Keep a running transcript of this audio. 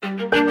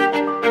Welcome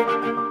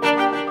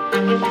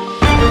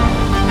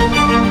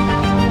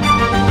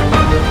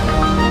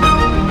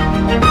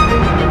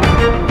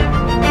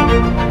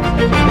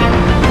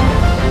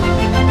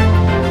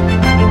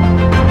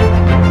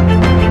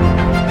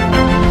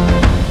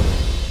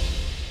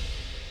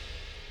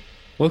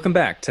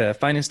back to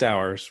Finest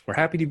Hours. We're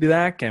happy to be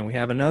back, and we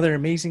have another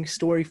amazing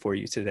story for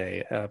you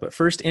today. But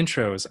first,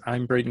 intros.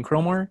 I'm Braden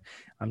Cromore.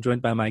 I'm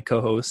joined by my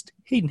co-host,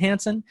 Hayden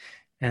Hansen,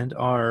 and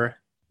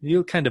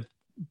you kind of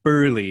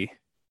burly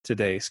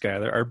today,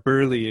 Skylar, our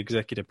burly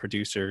executive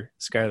producer,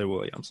 Skylar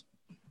Williams.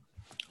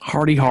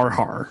 Hardy har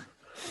har.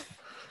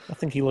 I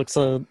think he looks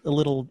a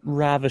little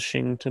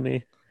ravishing to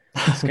me.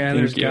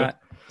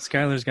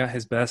 Skylar's got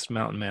his best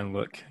mountain man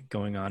look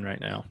going on right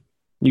now.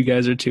 You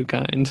guys are too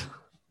kind.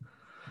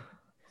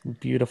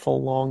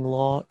 Beautiful long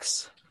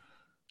locks.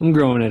 I'm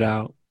growing it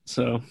out,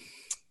 so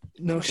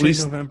No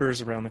Shave November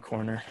is around the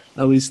corner.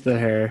 At least the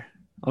hair.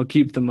 I'll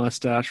keep the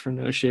mustache for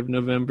No Shave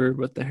November,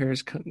 but the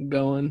hair's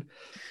going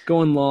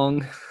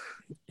long.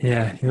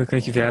 Yeah, you look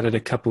like you've added a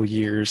couple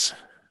years.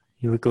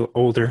 You look a little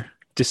older,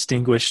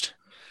 distinguished.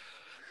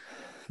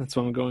 That's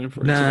what I'm going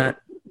for. Not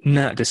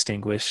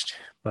distinguished,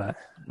 but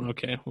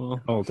okay, well,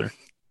 older.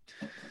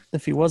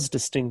 If he was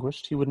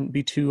distinguished, he wouldn't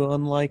be too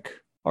unlike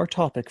our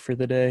topic for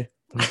the day.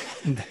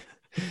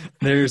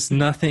 There's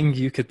nothing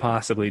you could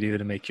possibly do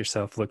to make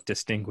yourself look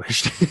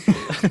distinguished.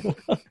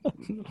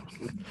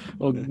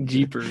 Well,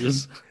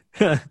 jeepers.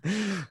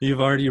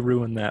 You've already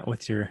ruined that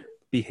with your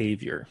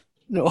behavior.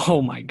 No,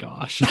 oh my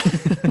gosh.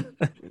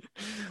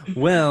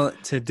 Well,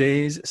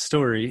 today's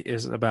story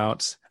is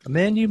about a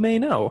man you may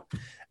know,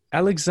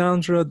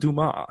 Alexandre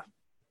Dumas.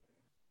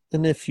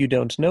 And if you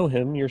don't know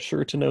him, you're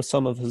sure to know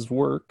some of his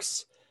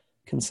works,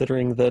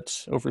 considering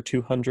that over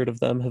 200 of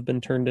them have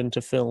been turned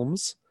into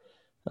films.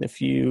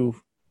 If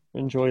you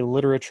enjoy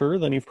literature,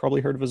 then you've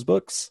probably heard of his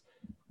books.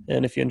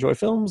 And if you enjoy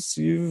films,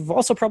 you've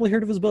also probably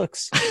heard of his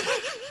books.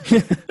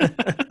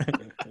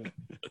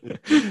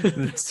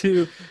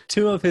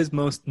 Two of his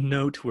most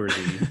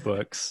noteworthy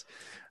books,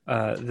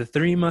 The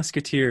Three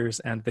Musketeers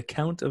and The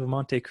Count of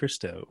Monte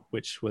Cristo,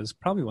 which was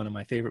probably one of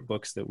my favorite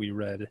books that we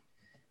read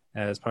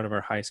as part of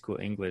our high school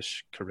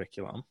English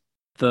curriculum.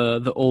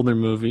 The older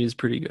movie is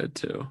pretty good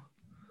too.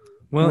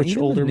 Well, Which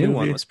even older the new movie?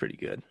 one was pretty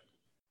good.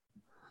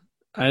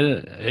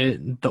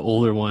 The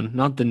older one,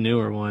 not the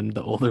newer one,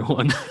 the older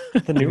one.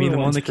 The You mean the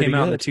one one's that came pretty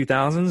out in the good.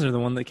 2000s or the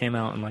one that came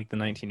out in like the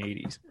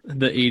 1980s?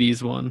 The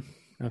 80s one.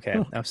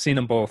 Okay, I've seen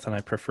them both and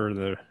I prefer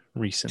the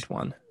recent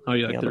one. Oh,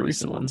 you like Yeah, the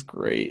recent one's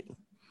one? great.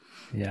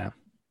 Yeah.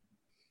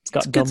 It's got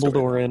It's a good story.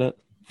 Dumbledore in it.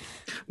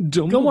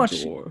 Go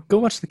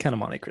watch The Count of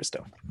Monte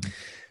Cristo.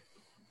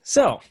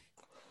 So,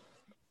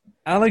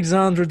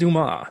 Alexandre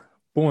Dumas,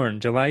 born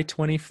July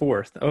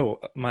 24th. Oh,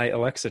 my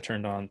Alexa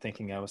turned on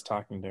thinking I was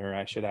talking to her.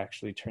 I should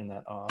actually turn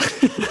that off.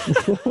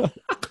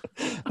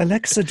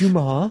 Alexa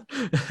Dumas.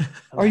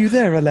 Are you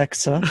there,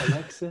 Alexa?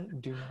 Alexa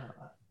Dumas.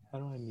 How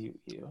do I mute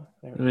you?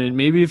 There I mean,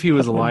 maybe if he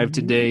was alive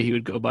today, he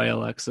would go by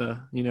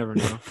Alexa. You never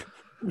know.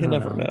 You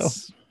never know.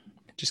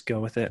 Just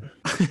go with it.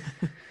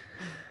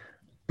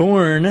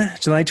 Born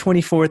July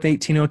 24th,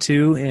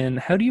 1802 in,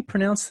 how do you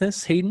pronounce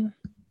this, Hayden?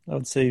 I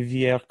would say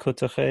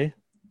Villers-Cotterêts.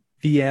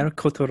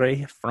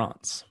 Villers-Cotterêts,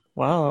 France.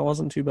 Wow, that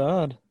wasn't too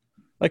bad.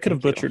 I could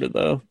have Thank you. butchered it,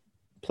 though.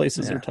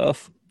 Places Yeah. are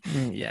tough.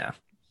 Yeah.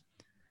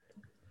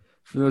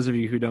 For those of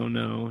you who don't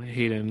know,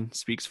 Hayden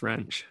speaks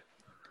French.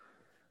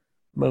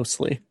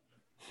 Mostly.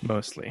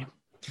 Mostly.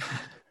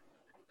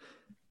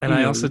 And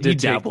I also he did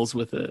take, dabbles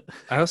with it.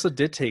 I also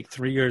did take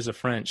 3 years of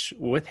French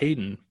with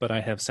Hayden, but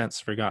I have since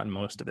forgotten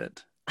most of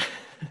it.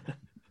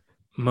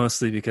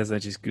 Mostly because I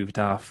just goofed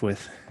off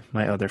with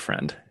my other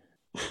friend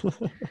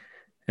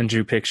and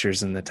drew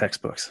pictures in the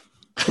textbooks.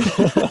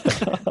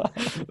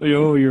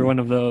 Oh, you're one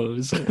of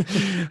those.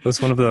 It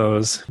was one of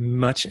those.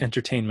 Much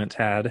entertainment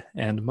had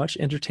and much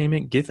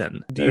entertainment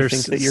given. Do you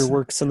think that your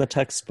works in the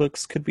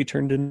textbooks could be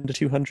turned into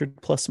 200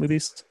 plus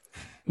movies?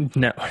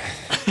 No.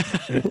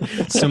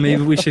 So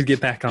maybe we should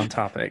get back on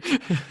topic.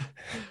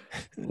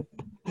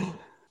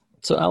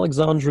 So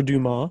Alexandre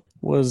Dumas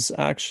was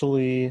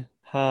actually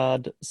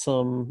had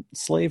some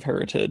slave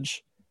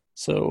heritage.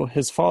 So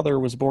his father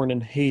was born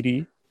in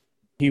Haiti.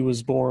 He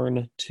was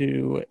born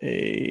to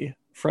a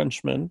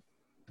Frenchman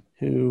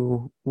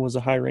who was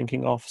a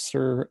high-ranking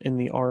officer in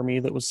the army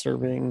that was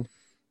serving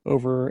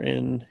over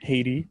in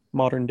Haiti,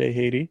 modern-day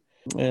Haiti,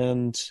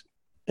 and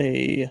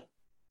a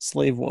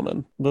slave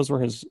woman. Those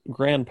were his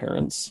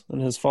grandparents,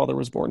 and his father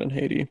was born in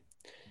Haiti.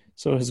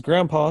 So his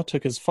grandpa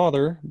took his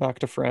father back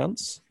to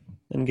France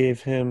and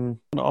gave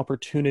him an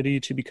opportunity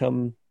to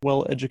become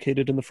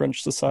well-educated in the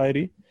French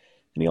society.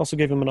 And he also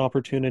gave him an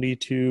opportunity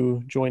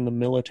to join the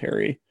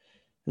military.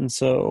 And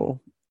so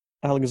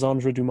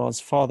Alexandre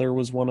Dumas' father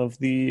was one of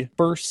the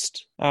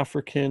first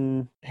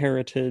African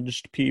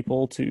heritaged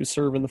people to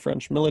serve in the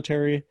French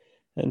military,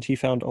 and he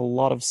found a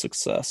lot of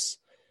success.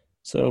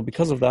 So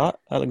because of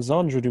that,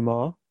 Alexandre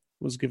Dumas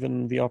was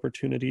given the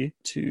opportunity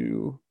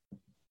to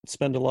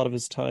spend a lot of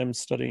his time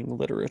studying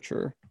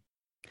literature.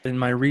 In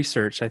my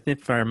research, I think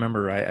if I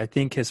remember right, I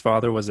think his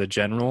father was a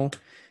general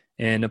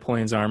in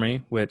Napoleon's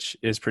army, which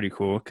is pretty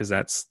cool because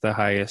that's the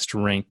highest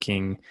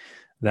ranking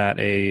that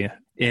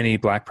any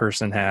black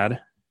person had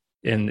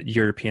in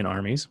European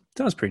armies.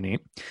 That was pretty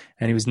neat.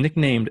 And he was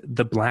nicknamed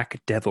the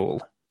Black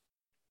Devil.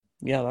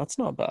 Yeah, that's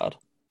not bad.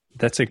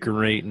 That's a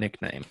great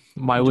nickname.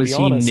 Why To was be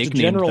he honest,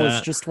 nicknamed general that?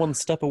 is just one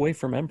step away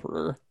from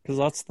emperor, because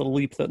that's the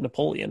leap that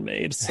Napoleon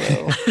made.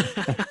 So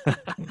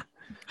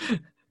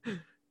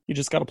you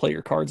just got to play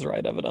your cards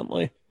right,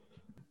 evidently.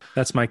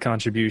 That's my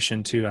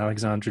contribution to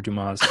Alexandre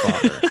Dumas'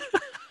 father.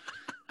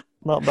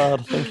 Not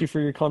bad. Thank you for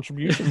your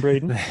contribution,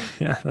 Braden.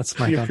 Yeah, that's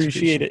my We contribution.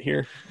 appreciate it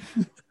here.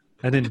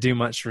 I didn't do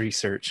much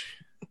research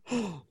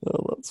Oh,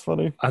 that's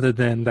funny. other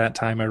than that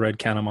time I read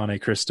Count of Monte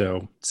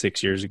Cristo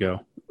 6 years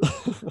ago,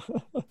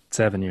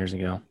 7 years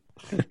ago.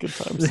 Good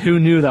times. Who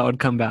knew that would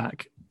come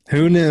back?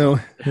 Who knew?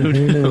 Who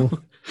knew?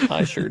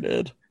 I sure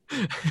did.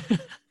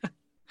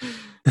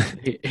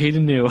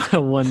 Hayden knew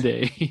one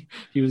day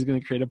he was going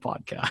to create a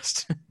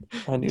podcast.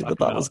 I knew Talk that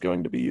about- was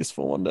going to be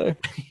useful one day.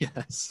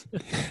 Yes.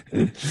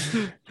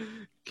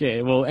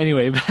 Okay, well,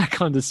 anyway,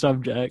 back on the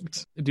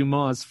subject.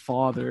 Dumas'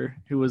 father,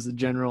 who was the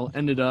general,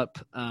 ended up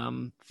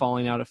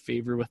falling out of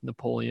favor with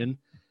Napoleon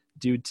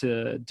due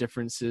to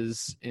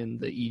differences in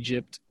the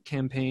Egypt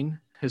campaign.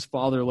 His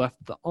father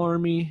left the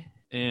army,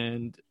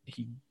 and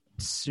he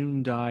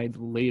soon died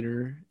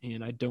later,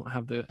 and I don't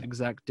have the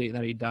exact date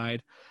that he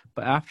died.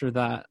 But after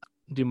that,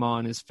 Dumas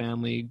and his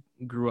family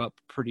grew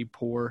up pretty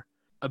poor.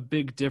 A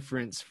big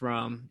difference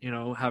from,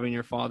 having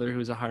your father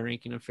who's a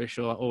high-ranking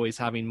official, always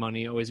having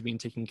money, always being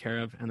taken care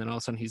of, and then all of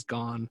a sudden he's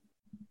gone,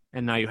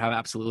 and now you have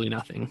absolutely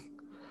nothing.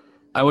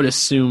 I would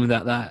assume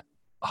that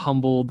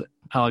humbled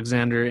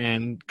Alexander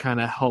and kind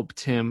of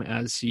helped him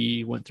as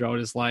he went throughout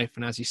his life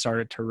and as he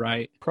started to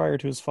write. Prior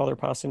to his father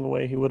passing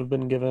away, he would have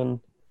been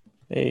given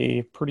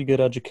a pretty good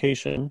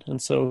education,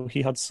 and so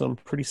he had some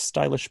pretty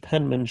stylish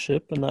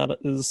penmanship, and that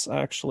is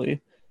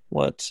actually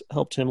what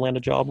helped him land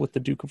a job with the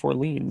Duke of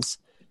Orleans.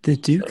 The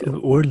Duke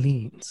of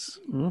Orleans.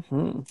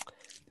 Mm-hmm.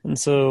 And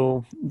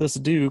so this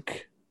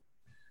duke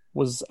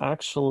was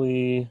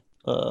actually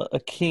a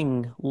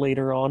king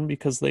later on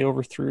because they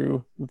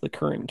overthrew the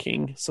current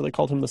king. So they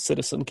called him the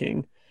Citizen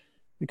King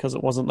because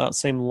it wasn't that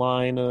same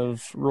line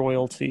of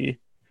royalty.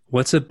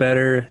 What's a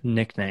better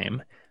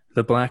nickname,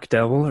 the Black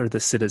Devil or the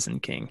Citizen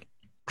King?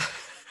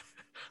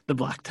 The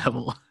Black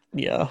Devil.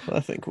 Yeah, I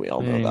think we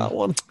all know Mm. that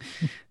one.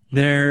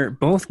 They're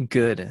both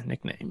good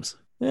nicknames.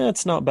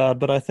 It's not bad,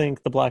 but I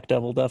think the Black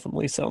Devil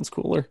definitely sounds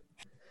cooler.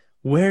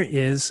 Where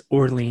is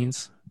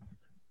Orleans?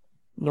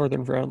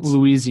 Northern France.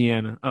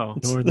 Louisiana. Oh.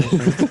 Northern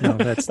France? No,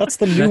 That's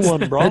the new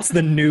one, bro. That's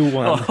the new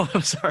one. Oh,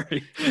 I'm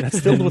sorry. That's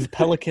Filled with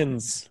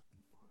pelicans.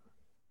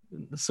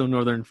 So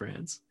Northern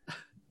France.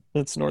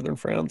 It's Northern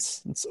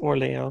France. It's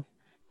Orléans.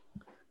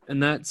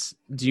 And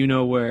do you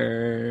know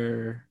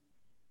where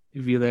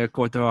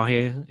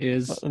Villers-Cotterêts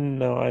is?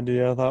 No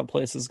idea. That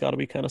place has got to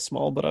be kind of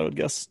small, but I would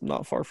guess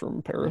not far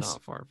from Paris.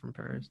 Not far from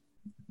Paris.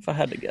 If I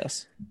had to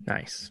guess.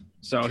 Nice.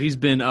 So he's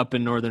been up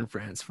in northern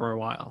France for a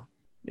while.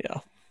 Yeah.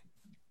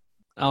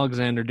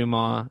 Alexander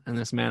Dumas and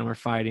this man were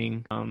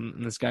fighting,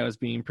 and this guy was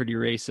being pretty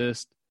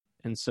racist.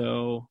 And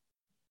so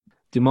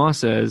Dumas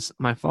says,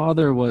 "My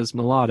father was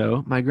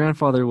mulatto, my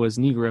grandfather was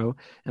Negro,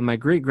 and my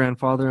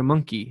great-grandfather a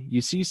monkey.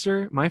 You see,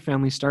 sir, my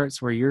family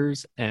starts where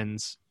yours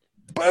ends."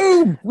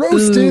 Boom!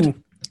 Roasted! Ooh,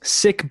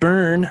 sick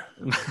burn.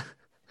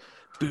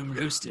 Boom,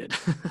 roasted.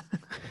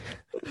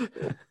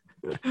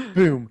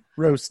 Boom!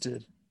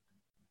 Roasted.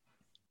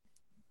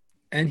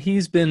 And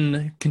he's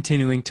been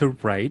continuing to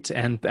write,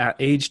 and at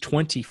age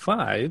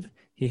 25,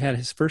 he had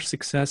his first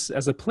success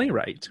as a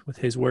playwright with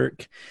his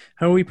work.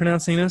 How are we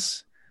pronouncing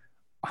this?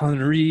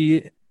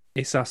 Henri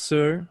et sa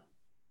sœur?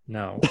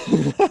 No.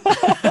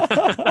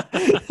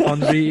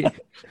 Henri.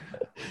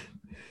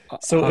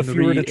 So if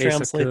you were to Henri et sa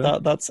translate sœur.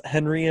 that, that's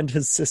Henry and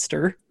his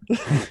sister.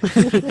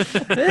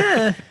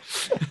 Eh.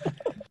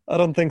 I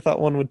don't think that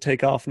one would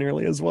take off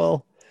nearly as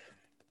well.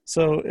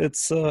 So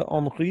it's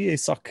Henri et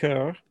sa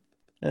cour.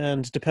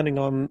 And depending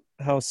on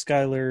how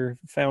Schuyler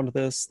found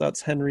this,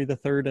 that's Henry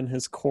III and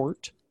his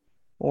court,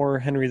 or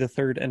Henry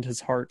III and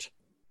his heart.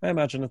 I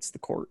imagine it's the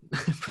court.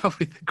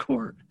 Probably the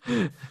court.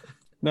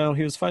 Now,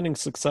 he was finding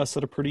success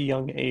at a pretty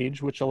young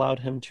age, which allowed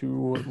him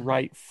to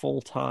write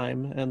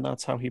full-time, and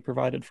that's how he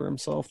provided for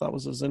himself. That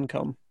was his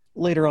income.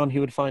 Later on, he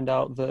would find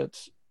out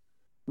that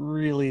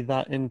really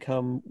that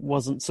income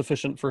wasn't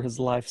sufficient for his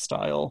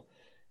lifestyle.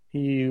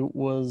 He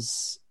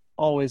was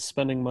always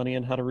spending money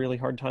and had a really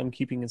hard time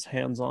keeping his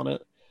hands on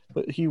it,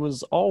 but he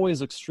was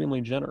always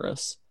extremely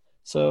generous.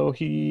 So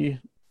he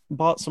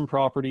bought some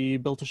property,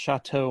 built a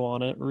chateau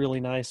on it, really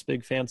nice,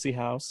 big, fancy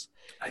house.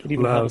 I It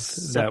even had a love that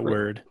separate-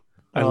 word.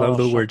 I Oh, love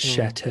the word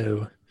chateau.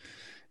 chateau.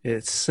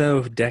 It's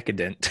so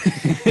decadent.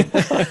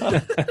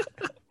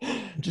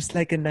 Just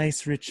like a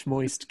nice, rich,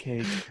 moist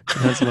cake.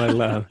 That's what I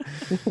love.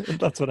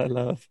 That's what I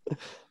love.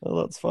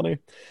 Oh, that's funny.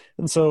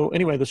 And so,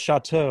 anyway, the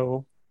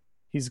chateau,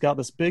 he's got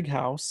this big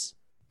house,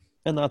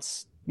 and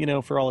that's,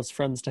 for all his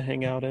friends to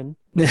hang out in.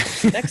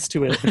 Next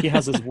to it, he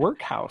has his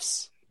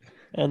workhouse,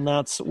 and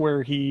that's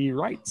where he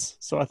writes.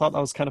 So I thought that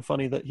was kind of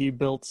funny that he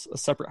built a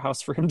separate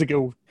house for him to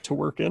go to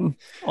work in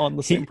on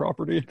the same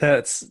property.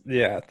 That's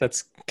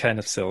kind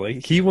of silly.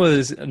 He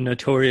was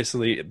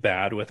notoriously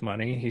bad with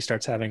money. He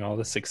starts having all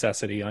the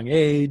success at a young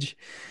age,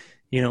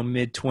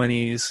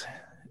 mid-20s,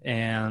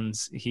 and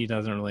he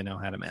doesn't really know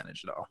how to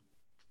manage it all.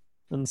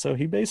 And so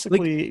he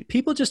basically...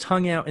 people just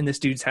hung out in this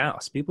dude's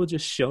house. People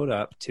just showed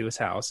up to his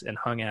house and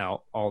hung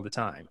out all the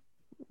time.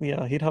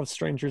 Yeah, he'd have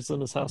strangers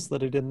in his house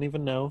that he didn't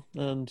even know,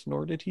 and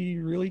nor did he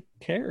really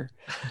care.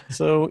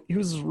 So he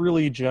was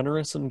really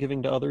generous in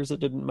giving to others. It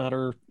didn't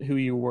matter who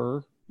you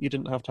were. You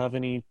didn't have to have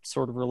any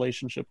sort of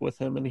relationship with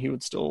him, and he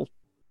would still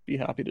be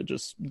happy to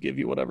just give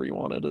you whatever you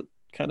wanted, it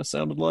kind of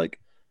sounded like.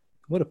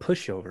 What a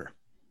pushover.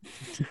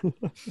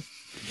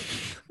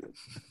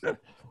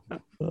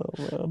 Oh,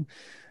 man.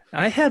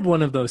 I had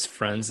one of those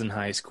friends in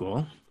high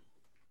school.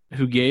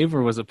 Who gave,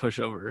 or was it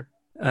pushover?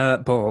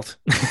 Both.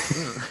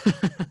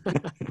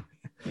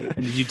 And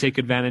did you take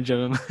advantage of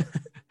him?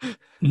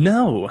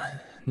 No.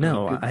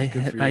 Good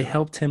I you.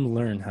 helped him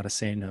learn how to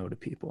say no to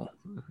people.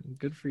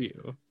 Good for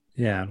you.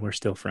 Yeah, we're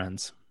still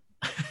friends.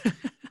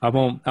 I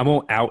won't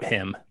out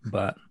him,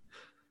 but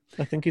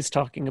I think he's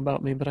talking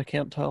about me, but I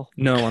can't tell.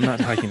 no, I'm not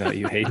talking about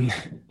you, Hayden.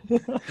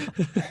 I'm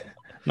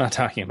not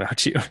talking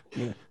about you.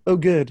 Oh,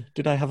 good.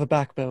 Did I have a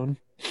backbone?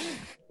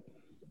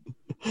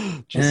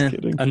 Just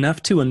kidding.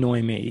 Enough to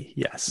annoy me,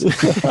 yes.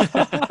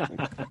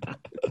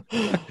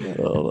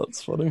 Oh,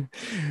 that's funny.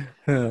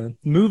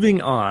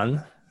 Moving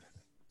on.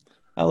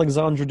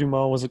 Alexandre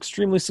Dumas was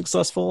extremely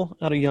successful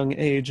at a young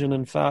age, and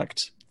in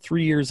fact,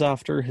 3 years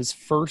after his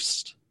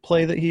first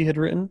play that he had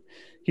written,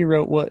 he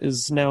wrote what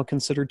is now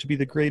considered to be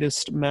the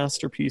greatest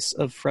masterpiece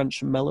of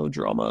French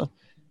melodrama.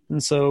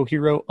 And so he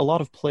wrote a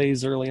lot of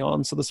plays early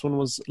on. So this one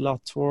was La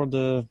Tour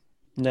de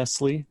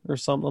Nestle or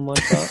something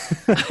like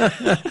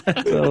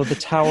that. So the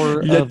Tower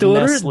of Nestle.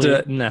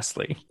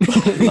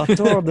 La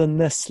Tour de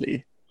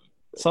Nestle.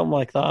 Something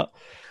like that.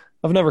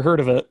 I've never heard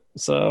of it,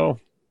 so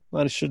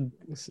I should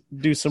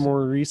do some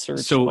more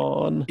research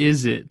on.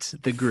 Is it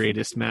the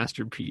greatest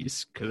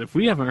masterpiece? Because if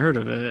we haven't heard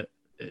of it,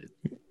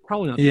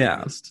 probably not the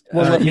greatest.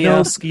 Well, let me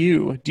ask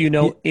you, do you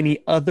know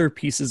any other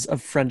pieces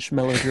of French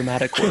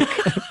melodramatic work?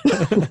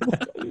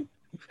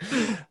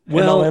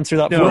 Well, I'll answer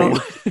that for you.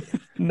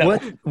 No.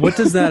 What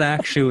does that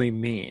actually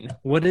mean?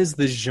 What is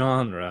the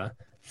genre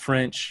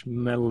French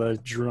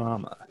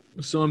melodrama?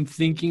 So I'm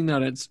thinking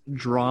that it's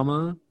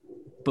drama,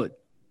 but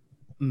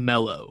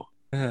mellow.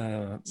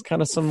 It's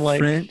kind of some like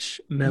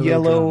French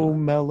yellow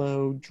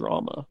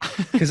melodrama.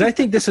 Because I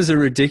think this is a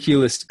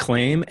ridiculous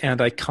claim, and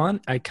I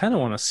kind of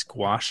want to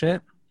squash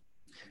it.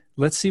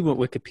 Let's see what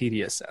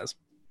Wikipedia says.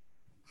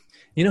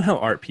 You know how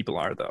art people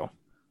are, though.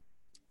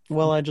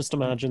 Well, I just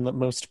imagine that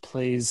most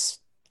plays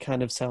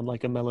kind of sound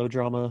like a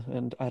melodrama,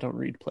 and I don't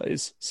read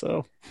plays,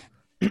 so.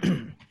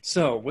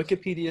 So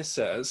Wikipedia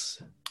says,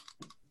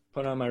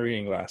 put on my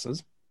reading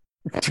glasses.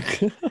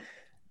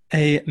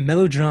 A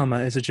melodrama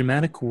is a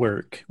dramatic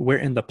work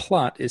wherein the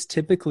plot is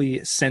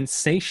typically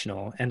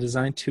sensational and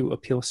designed to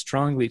appeal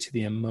strongly to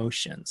the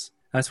emotions.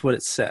 That's what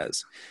it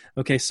says.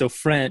 Okay, so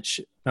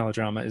French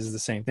melodrama is the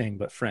same thing,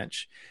 but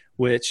French.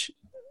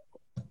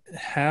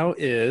 How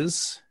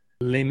is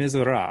Les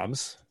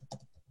Miserables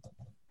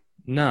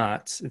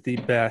not the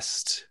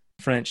best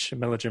French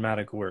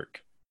melodramatic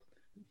work?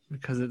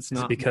 Because it's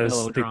not because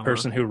melodrama. The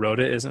person who wrote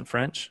it isn't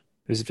French?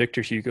 Is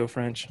Victor Hugo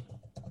French?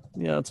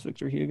 Yeah, it's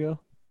Victor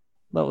Hugo.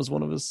 That was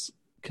one of his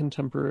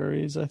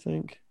contemporaries, I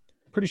think.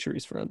 Pretty sure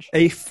he's French.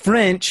 A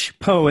French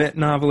poet,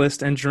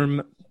 novelist, and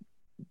dramatic.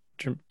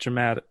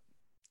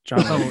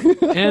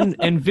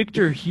 And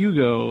Victor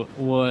Hugo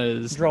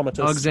was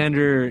Dramatist.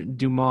 Alexander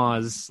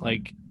Dumas'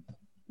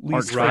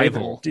 Least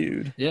rival.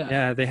 Dude.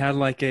 Yeah. They had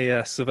like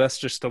a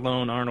Sylvester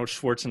Stallone, Arnold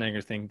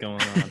Schwarzenegger thing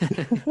going on.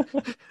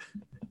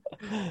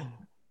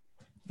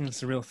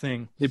 It's a real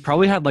thing. They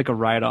probably had like a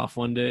write-off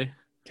one day.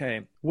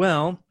 Okay,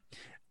 well,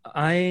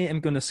 I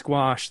am going to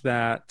squash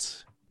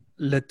that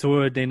La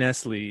Tour de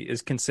Nestle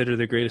is considered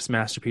the greatest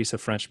masterpiece of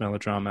French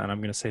melodrama, and I'm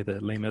going to say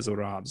that Les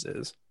Miserables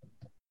is.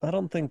 I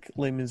don't think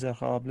Les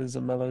Miserables is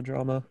a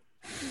melodrama.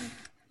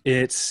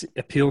 It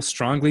appeals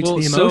strongly to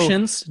the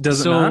emotions,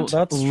 does it not?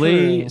 That's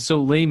true.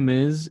 So Les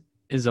Mis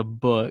is a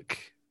book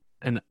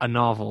and a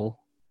novel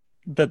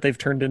that they've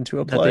turned into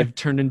a that play. they've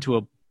turned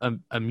into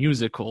a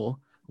musical,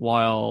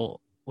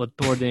 while La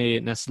Tour de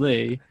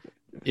Nestle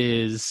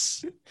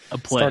is a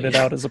play. Started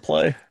out as a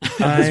play.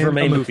 Has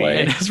remained a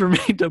play. And has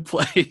remained a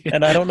play.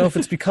 And I don't know if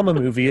it's become a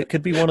movie. It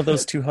could be one of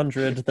those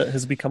 200 that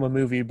has become a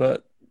movie,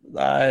 but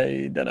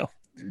I don't know.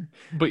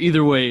 But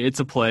either way, it's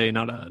a play,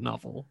 not a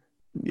novel.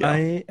 Yeah.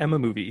 I am a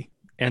movie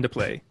and a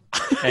play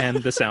and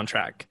the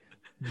soundtrack,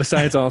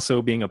 besides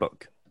also being a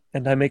book.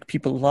 And I make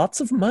people lots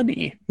of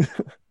money.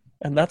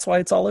 And that's why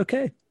it's all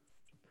okay.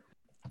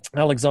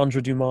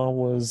 Alexandre Dumas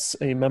was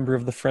a member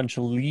of the French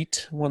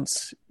elite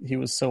once he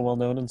was so well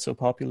known and so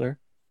popular.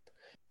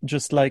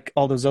 Just like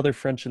all those other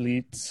French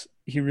elites,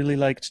 he really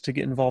liked to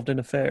get involved in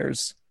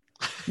affairs.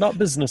 Not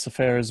business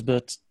affairs,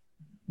 but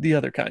the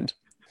other kind.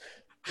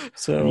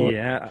 So,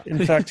 Yeah.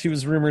 in fact, he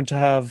was rumored to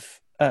have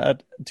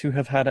had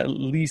at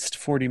least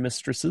 40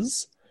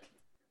 mistresses.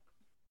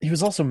 He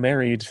was also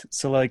married,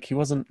 so like he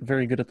wasn't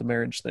very good at the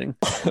marriage thing.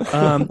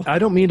 I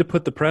don't mean to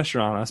put the pressure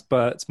on us,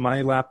 but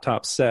my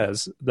laptop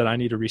says that I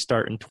need to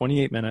restart in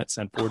 28 minutes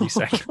and 40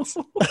 seconds.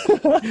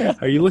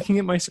 Are you looking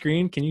at my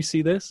screen? Can you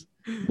see this?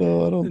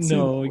 No, I don't see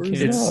No, that. we Where's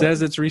can't. It that?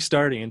 says it's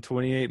restarting in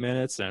 28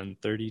 minutes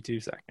and 32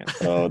 seconds.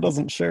 Oh, it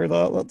doesn't share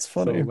that. That's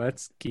So funny.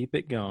 let's keep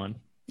it going.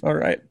 All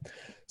right.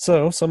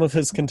 So some of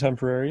his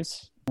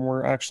contemporaries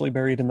were actually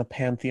buried in the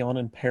Pantheon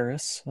in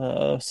Paris.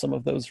 Some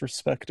of those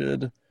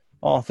respected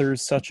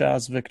authors, such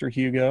as Victor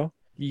Hugo.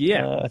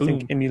 Yeah. I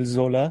think Émile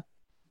Zola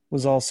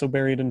was also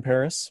buried in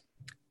Paris.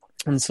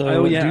 And so,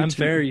 Oh, yeah. due I'm to-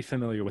 very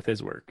familiar with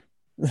his work.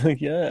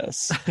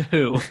 yes,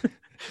 Who?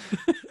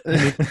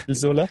 Émile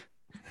Zola.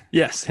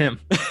 Yes, him.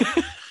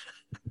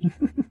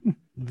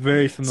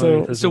 Very familiar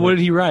with his So work. what did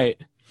he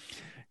write?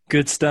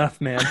 Good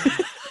stuff, man.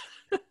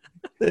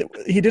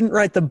 He didn't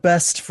write the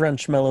best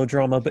French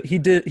melodrama, but he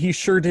did. He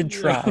sure did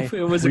try.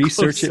 It was a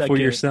Research close it for second.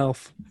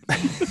 yourself.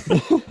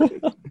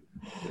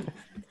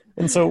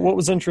 And so what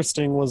was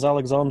interesting was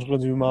Alexandre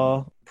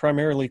Dumas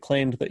primarily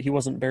claimed that he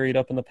wasn't buried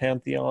up in the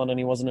Pantheon and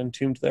he wasn't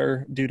entombed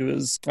there due to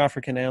his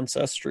African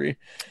ancestry.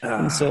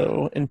 And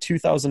so in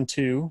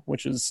 2002,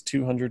 which is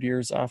 200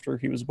 years after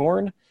he was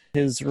born,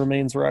 his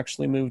remains were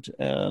actually moved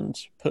and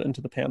put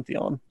into the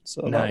Pantheon.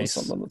 So that was Nice.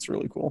 something that's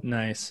really cool.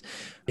 Nice.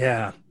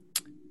 Yeah.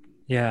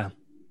 Yeah.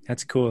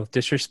 That's cool.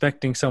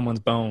 Disrespecting someone's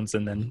bones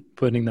and then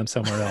putting them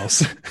somewhere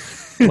else.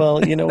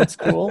 Well, you know what's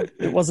cool?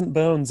 It wasn't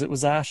bones, it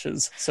was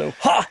ashes. So,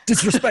 ha!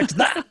 Disrespect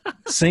that!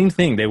 Same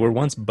thing. They were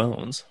once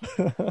bones.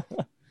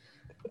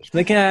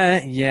 Like,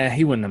 yeah,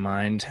 he wouldn't have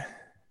mind.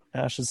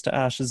 Ashes to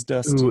ashes,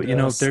 dust Ooh, to you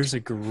know, dust. there's a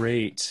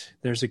great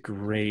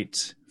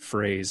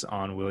phrase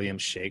on William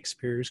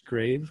Shakespeare's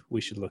grave. We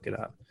should look it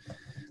up.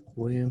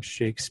 William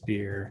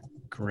Shakespeare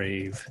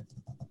grave.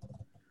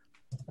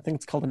 I think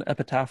it's called an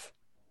epitaph.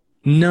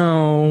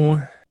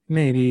 No,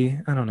 maybe.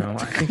 I don't know.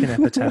 I think an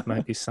epitaph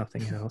might be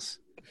something else.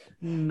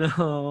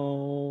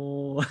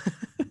 No.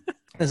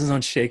 This is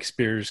on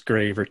Shakespeare's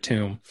grave or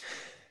tomb.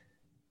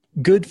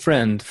 Good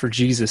friend, for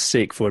Jesus'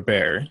 sake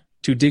forbear,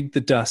 to dig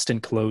the dust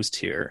enclosed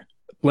here.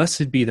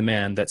 Blessed be the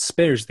man that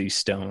spares these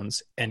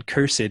stones, and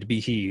cursed be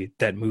he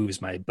that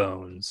moves my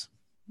bones.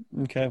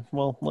 Okay,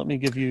 well, let me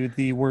give you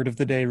the word of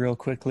the day real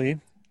quickly.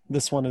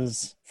 This one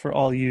is for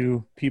all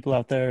you people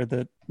out there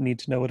that need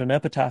to know what an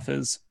epitaph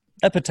is.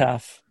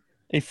 Epitaph,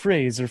 a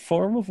phrase or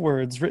form of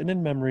words written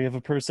in memory of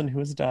a person who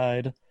has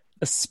died,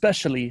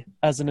 especially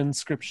as an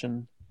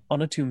inscription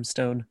on a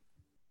tombstone.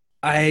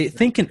 I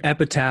think an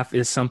epitaph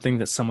is something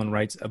that someone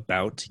writes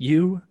about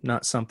you,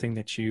 not something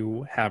that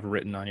you have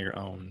written on your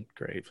own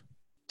grave.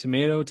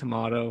 Tomato.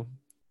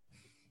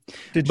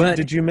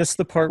 Did you miss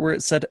the part where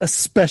it said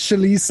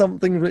especially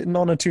something written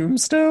on a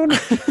tombstone?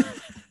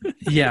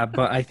 Yeah,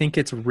 but I think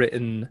it's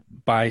written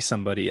by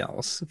somebody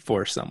else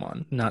for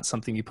someone, not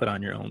something you put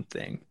on your own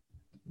thing.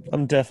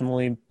 I'm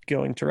definitely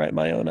going to write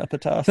my own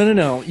epitaph.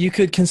 No. You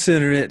could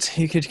consider it.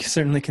 You could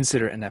certainly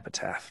consider it an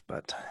epitaph,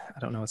 but I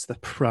don't know what's the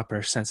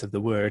proper sense of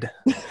the word.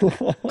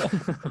 Oh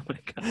my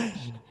gosh.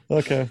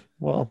 Okay,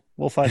 well,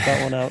 we'll fight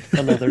that one out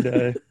another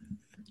day.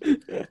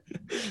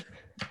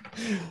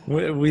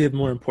 We have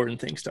more important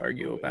things to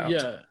argue about.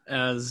 Yeah,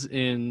 as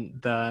in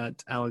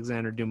that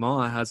Alexandre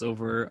Dumas has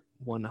over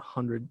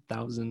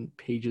 100,000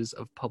 pages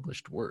of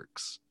published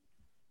works.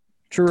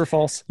 True or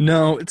false?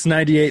 No, it's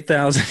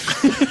 98,000.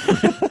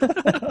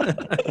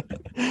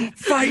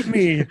 Fight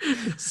me!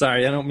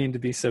 Sorry, I don't mean to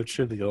be so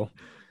trivial.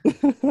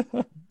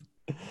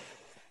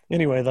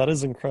 Anyway, that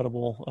is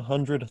incredible.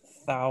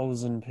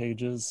 100,000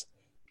 pages.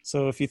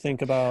 So if you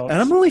think about...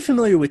 And I'm only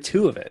familiar with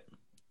two of it.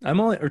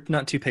 Or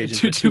not 2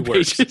 pages, but two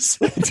words. pages.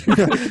 The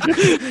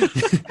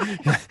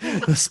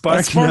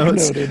Spark Spark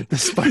Notes. noted. The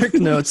Spark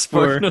Notes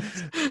for Spark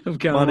Notes of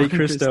Count Monte Monte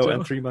Cristo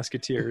and Three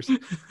Musketeers.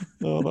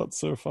 Oh, that's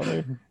so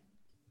funny.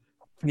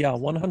 Yeah,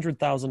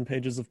 100,000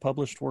 pages of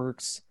published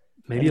works.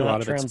 Maybe and a lot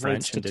that of it's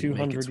translates French and to didn't make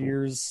 200 its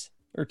years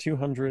or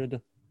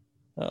 200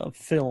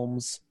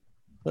 films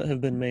that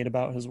have been made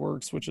about his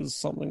works, which is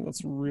something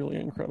that's really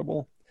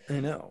incredible. I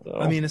know. So-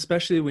 I mean,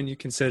 especially when you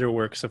consider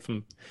works of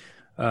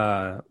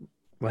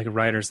like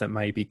writers that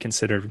might be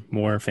considered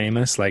more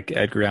famous, like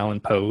Edgar Allan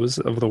Poe's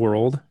of the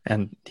world,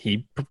 and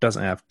he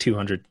doesn't have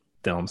 200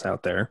 films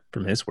out there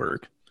from his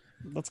work.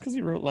 That's because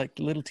he wrote like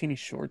little teeny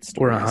short Or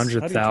stories. How do you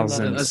turn that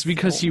 100,000. into That's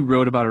because he film?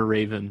 wrote about a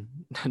raven.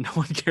 No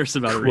one cares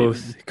about a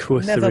raven.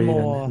 Quoth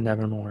Nevermore.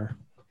 Nevermore.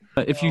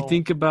 If you No.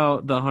 think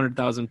about the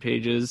 100,000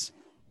 pages,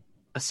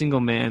 a single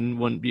man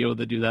wouldn't be able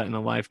to do that in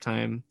a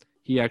lifetime.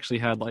 He actually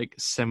had like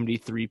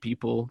 73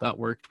 people that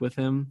worked with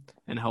him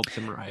and helped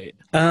him write.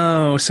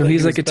 Oh, so But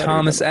he's he like was a better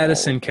Thomas than all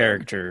Edison of them.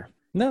 character.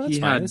 No, that's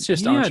fine. It's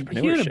just he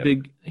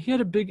entrepreneurship. He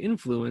had a big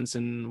influence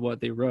in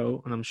what they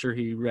wrote, and I'm sure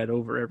he read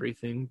over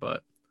everything.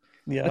 But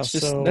Yeah, That's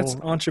just so that's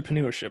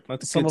entrepreneurship.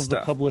 That's some good of the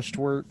stuff. published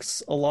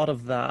works, a lot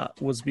of that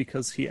was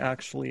because he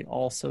actually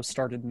also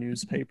started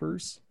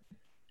newspapers.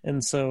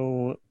 And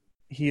so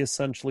he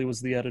essentially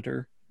was the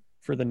editor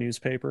for the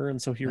newspaper,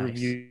 and so he Nice.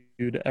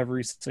 reviewed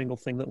every single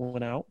thing that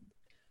went out.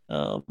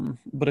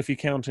 But if you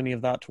count any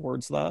of that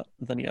towards that,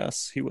 then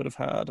yes, he would have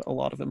had a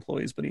lot of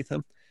employees beneath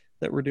him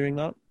that were doing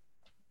that.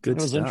 Good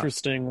It was stuff.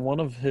 interesting. One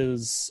of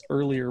his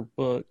earlier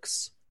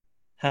books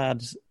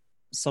had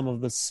some of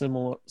the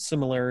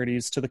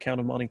similarities to the Count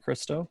of Monte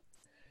Cristo.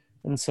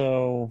 And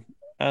so,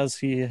 as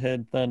he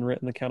had then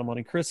written the Count of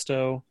Monte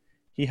Cristo,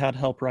 he had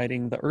help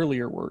writing the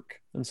earlier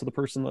work. And so the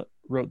person that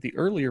wrote the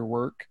earlier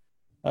work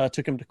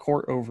took him to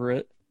court over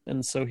it.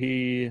 And so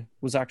he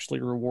was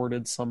actually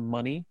rewarded some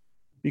money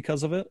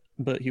because of it,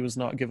 but he was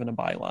not given a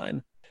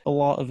byline. A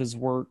lot of his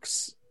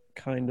works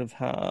kind of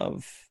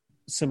have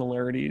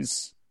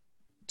similarities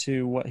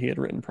to what he had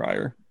written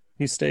prior.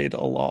 He stayed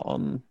a lot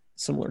on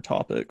similar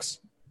topics.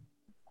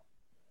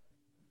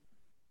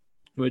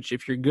 Which,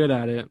 if you're good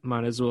at it,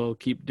 might as well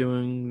keep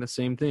doing the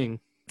same thing.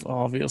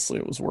 Obviously,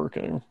 it was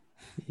working.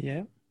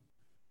 Yeah.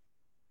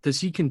 Does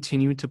he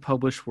continue to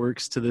publish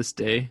works to this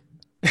day?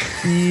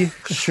 He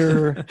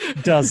sure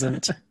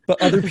doesn't,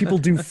 but other people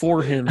do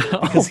for him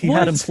because he had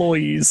What?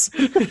 employees.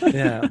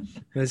 Yeah.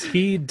 Because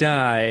he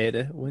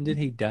died. When did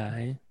he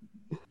die?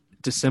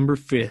 December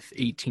 5th,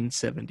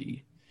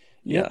 1870.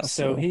 Yeah,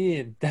 So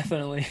he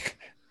definitely.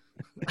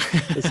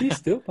 Does he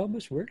still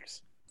publish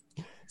works?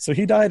 So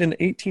he died in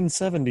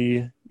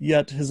 1870,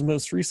 yet his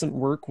most recent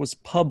work was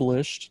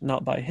published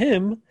not by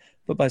him,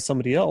 but by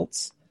somebody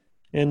else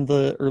in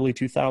the early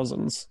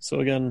 2000s. So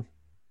again,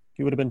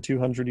 he would have been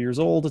 200 years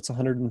old. It's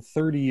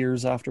 130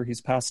 years after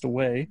he's passed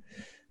away.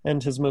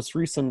 And his most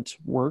recent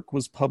work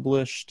was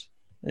published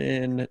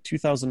in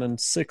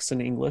 2006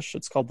 in English.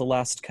 It's called The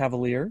Last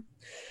Cavalier.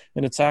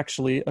 And it's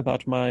actually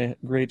about my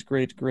great,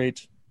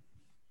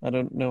 I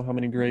don't know how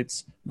many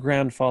greats,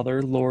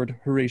 grandfather, Lord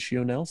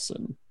Horatio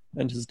Nelson,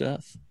 and his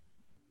death,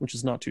 which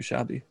is not too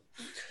shabby.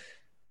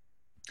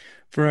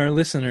 For our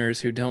listeners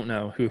who don't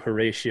know who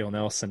Horatio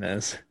Nelson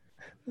is,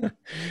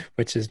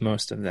 which is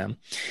most of them,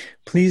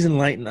 please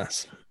enlighten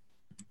us.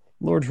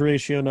 Lord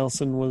Horatio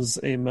Nelson was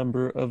a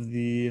member of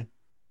the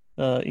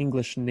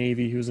English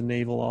Navy. He was a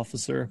naval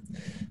officer.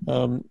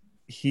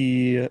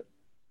 He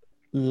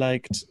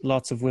liked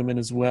lots of women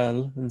as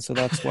well, and so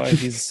that's why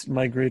he's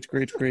my great,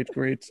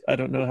 I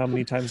don't know how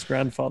many times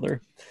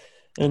grandfather.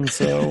 And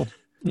so,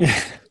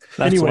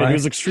 anyway, he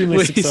was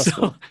extremely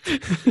successful.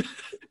 So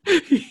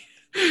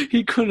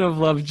he couldn't have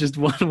loved just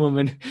one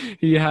woman.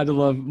 He had to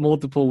love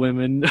multiple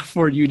women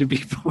for you to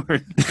be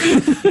born.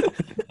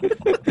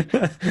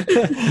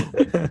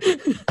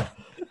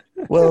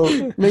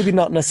 Well, maybe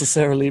not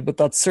necessarily, but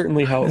that's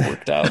certainly how it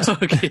worked out.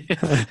 Okay.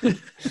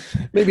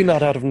 Maybe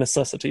not out of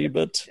necessity,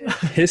 but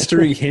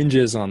History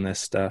hinges on this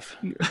stuff.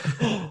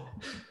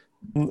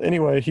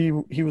 anyway, he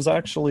was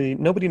actually,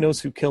 nobody knows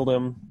who killed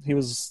him. He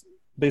was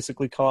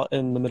basically caught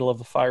in the middle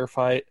of a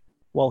firefight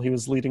while he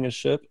was leading his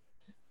ship,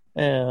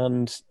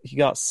 and he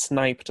got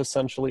sniped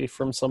essentially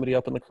from somebody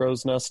up in the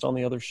crow's nest on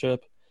the other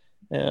ship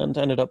and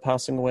ended up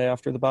passing away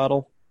after the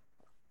battle.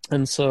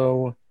 And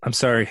so I'm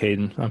sorry,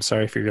 Hayden. I'm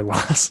sorry for your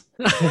loss.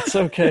 it's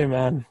okay,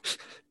 man.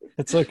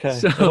 It's okay.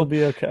 So- It'll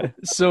be okay.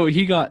 So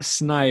he got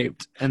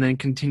sniped and then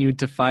continued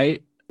to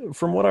fight.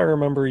 From what I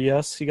remember,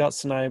 yes, he got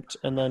sniped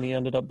and then he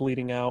ended up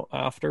bleeding out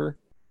after.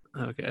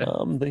 Okay.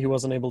 That he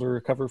wasn't able to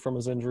recover from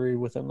his injury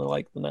within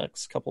the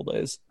next couple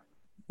days.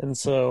 And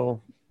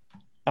so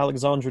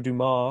Alexandre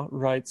Dumas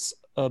writes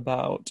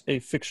about a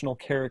fictional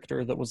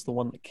character that was the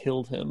one that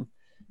killed him.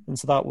 And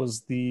so that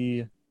was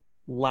the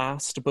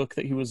last book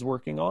that he was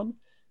working on,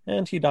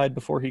 and he died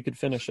before he could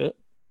finish it.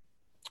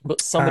 But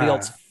somebody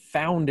else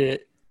found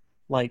it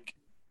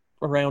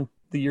around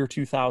the year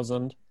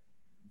 2000,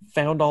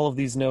 found all of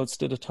these notes,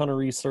 did a ton of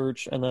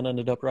research, and then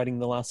ended up writing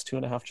the last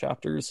 2.5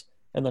 chapters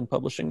and then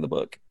publishing the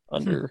book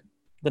under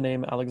the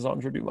name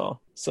Alexandre Dumas.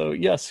 So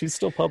yes, he's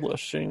still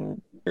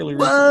publishing fairly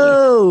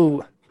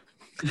recently.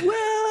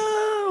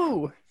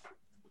 Whoa!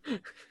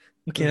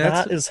 Okay,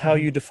 That is how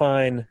you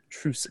define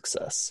true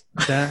success.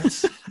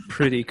 that's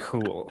pretty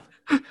cool.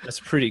 That's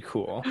pretty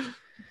cool.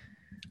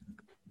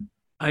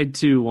 I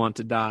too want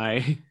to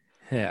die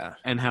Yeah,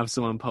 and have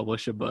someone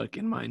publish a book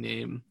in my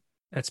name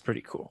that's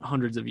pretty cool.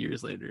 hundreds of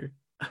years later.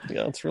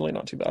 Yeah, it's really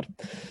not too bad.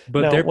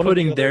 But Now, they're one of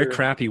the putting their other-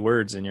 crappy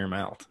words in your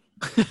mouth.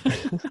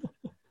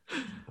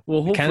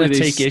 Well, kinda hopefully they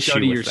take issue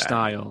study with your that.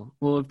 style.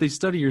 Well, if they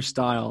study your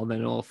style, then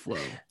it'll flow.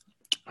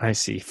 I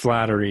see.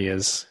 Flattery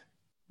is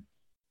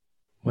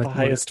The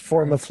highest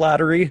form of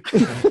flattery.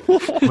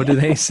 What do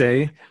they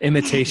say?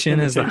 Imitation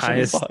is the Imitation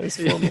highest.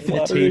 form of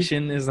flattery.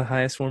 Imitation is the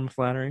highest form of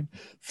flattery.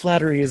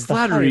 Flattery is the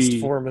Flattery highest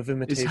form of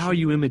imitation. Is how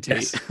you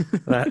imitate.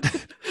 That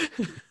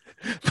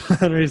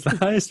flattery is the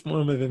highest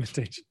form of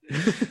imitation.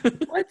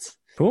 What?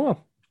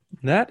 Cool.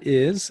 That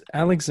is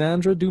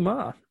Alexandre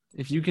Dumas.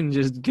 If you can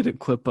just get a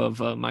clip of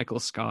Michael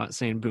Scott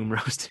saying "boom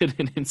roasted"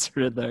 and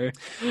insert it there.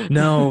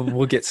 No,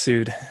 we'll get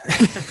sued.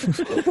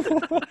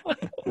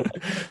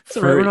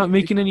 So we're not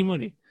making any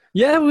money.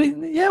 Yeah,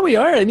 we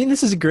are. I mean,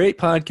 this is a great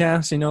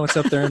podcast. You know, it's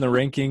up there in the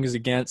rankings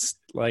against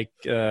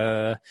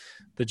the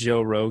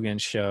Joe Rogan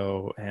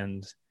show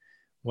and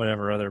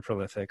whatever other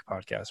prolific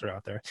podcasts are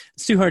out there.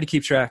 It's too hard to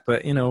keep track,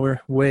 but we're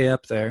way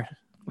up there.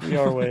 We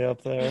are way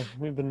up there.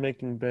 We've been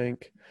making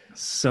bank.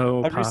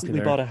 So I recently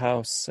popular. bought a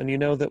house, and you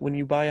know that when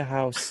you buy a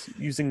house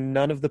using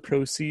none of the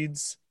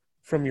proceeds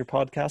from your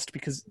podcast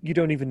because you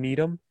don't even need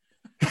them,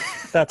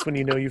 that's when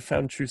you know you've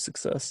found true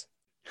success.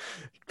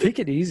 Take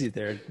it easy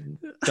there,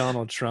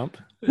 Donald Trump.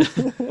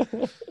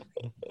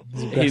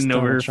 Hayden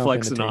over here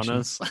flexing on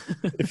us.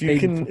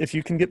 If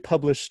you can get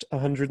published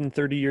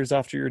 130 years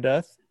after your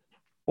death,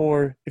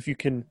 or if you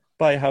can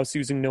buy a house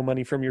using no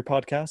money from your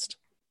podcast,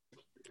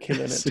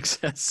 killing it.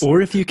 Success.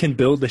 Or if you can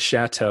build the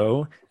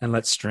chateau and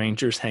let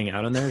strangers hang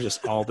out in there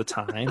just all the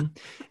time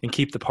and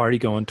keep the party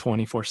going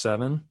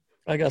 24/7.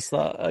 I guess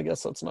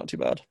that's not too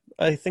bad.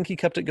 I think he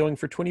kept it going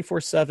for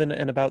 24/7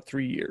 and about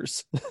 3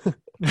 years.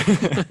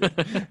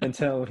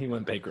 Until he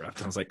went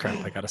bankrupt. I was like,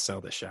 crap, I got to sell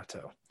this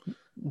chateau.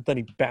 Then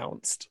he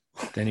bounced.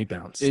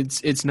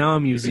 It's now a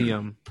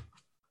museum.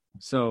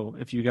 So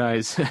if you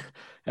guys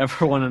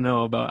ever want to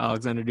know about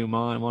Alexander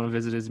Dumas and want to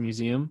visit his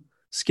museum,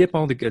 skip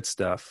all the good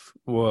stuff.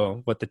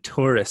 Well, what the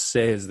tourists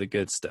say is the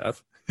good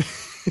stuff.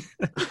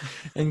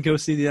 And go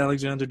see the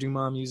Alexander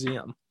Dumas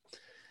Museum.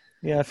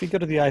 Yeah, if you go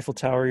to the Eiffel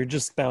Tower, you're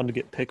just bound to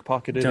get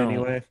pickpocketed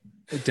anyway.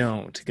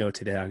 Don't go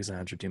to the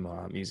Alexander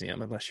Dumas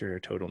Museum unless you're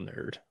a total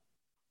nerd.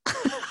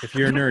 If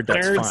you're a nerd,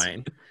 that's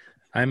fine.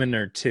 I'm a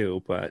nerd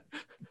too, but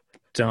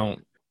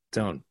don't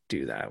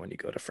do that when you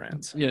go to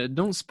France. Yeah,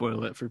 don't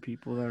spoil it for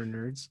people that are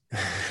nerds.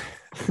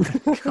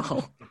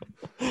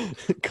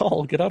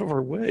 Call, get out of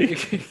our way.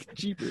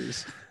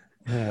 Jeepers.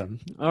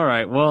 All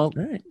right, well,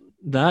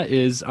 that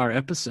is our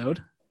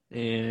episode,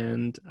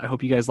 and I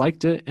hope you guys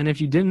liked it. And if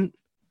you didn't,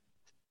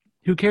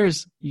 who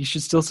cares? You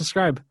should still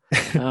subscribe.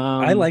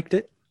 I liked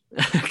it.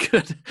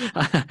 Good.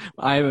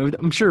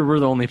 I'm sure we're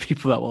the only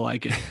people that will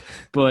like it.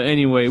 But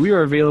anyway, we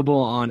are available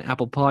on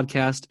Apple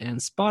Podcast and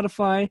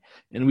Spotify,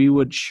 and we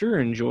would sure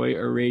enjoy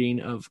a rating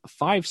of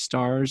 5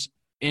 stars.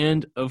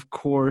 And of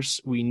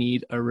course, we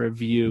need a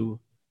review.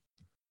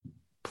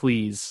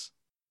 Please.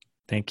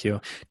 Thank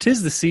you.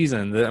 'Tis the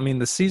season.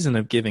 The season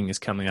of giving is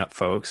coming up,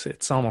 folks.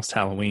 It's almost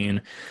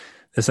Halloween.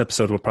 This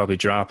episode will probably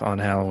drop on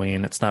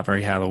Halloween. It's not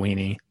very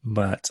Halloween-y,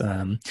 but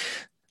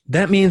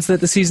that means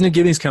that the season of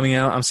giving is coming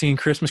out. I'm seeing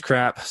Christmas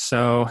crap,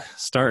 so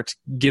start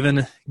giving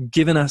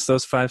us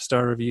those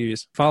 5-star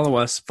reviews. Follow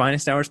us,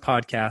 Finest Hours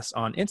Podcast,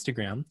 on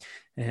Instagram,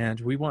 and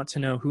we want to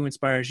know who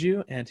inspires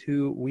you and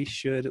who we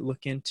should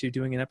look into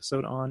doing an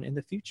episode on in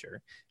the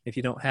future. If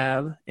you don't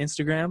have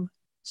Instagram,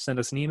 send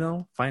us an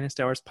email,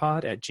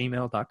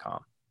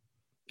 finesthourspod@gmail.com.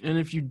 And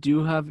if you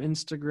do have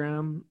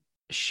Instagram,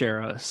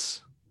 share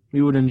us.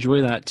 We would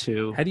enjoy that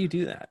too. How do you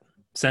do that?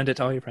 Send it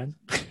to all your friends?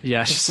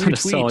 Yeah, just send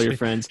us to all your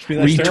friends.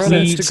 Retweet on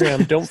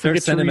Instagram. Don't forget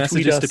to sending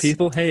messages us. to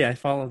people. Hey, I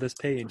follow this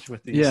page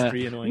with these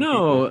 3 annoying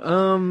people.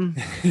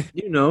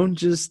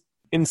 Just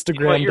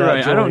Instagram. You're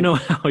right. I don't know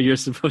how you're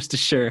supposed to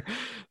share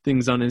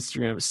things on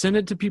Instagram. Send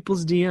it to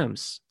people's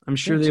DMs. I'm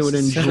sure they would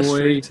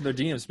enjoy to their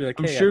DMs. Be like,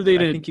 I'm hey, sure I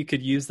think you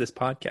could use this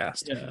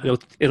podcast. Yeah.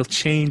 It'll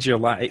change your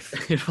life.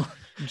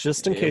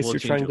 Just in case you're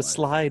trying to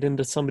slide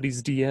into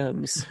somebody's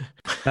DMs.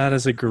 That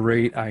is a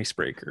great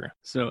icebreaker.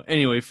 So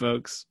anyway,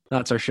 folks,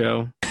 that's our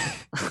show.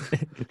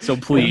 So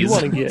please, you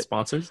want to get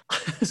sponsors,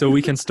 so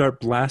we can start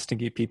blasting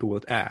people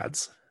with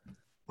ads.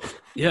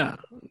 Yeah,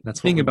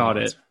 that's think about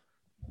it.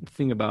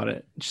 Think about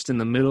it. Just in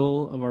the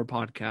middle of our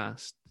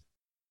podcast,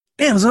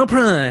 Amazon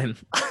Prime.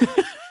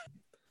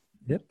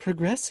 Yep,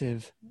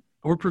 progressive.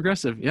 Or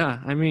progressive. Yeah,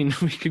 I mean,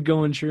 we could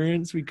go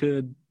insurance. We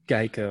could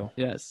Geico.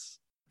 Yes,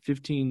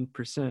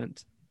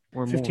 15%.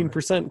 Or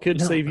 15%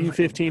 could save you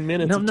 15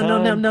 minutes of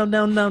time.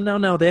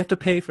 No. They have to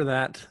pay for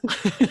that.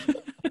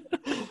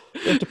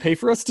 They have to pay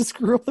for us to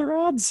screw up their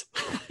odds?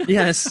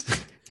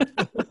 Yes.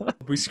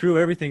 We screw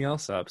everything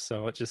else up,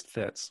 so it just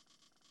fits.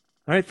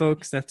 All right,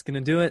 folks, that's going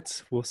to do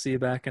it. We'll see you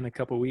back in a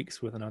couple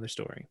weeks with another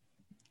story.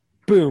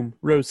 Boom.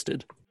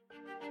 Roasted.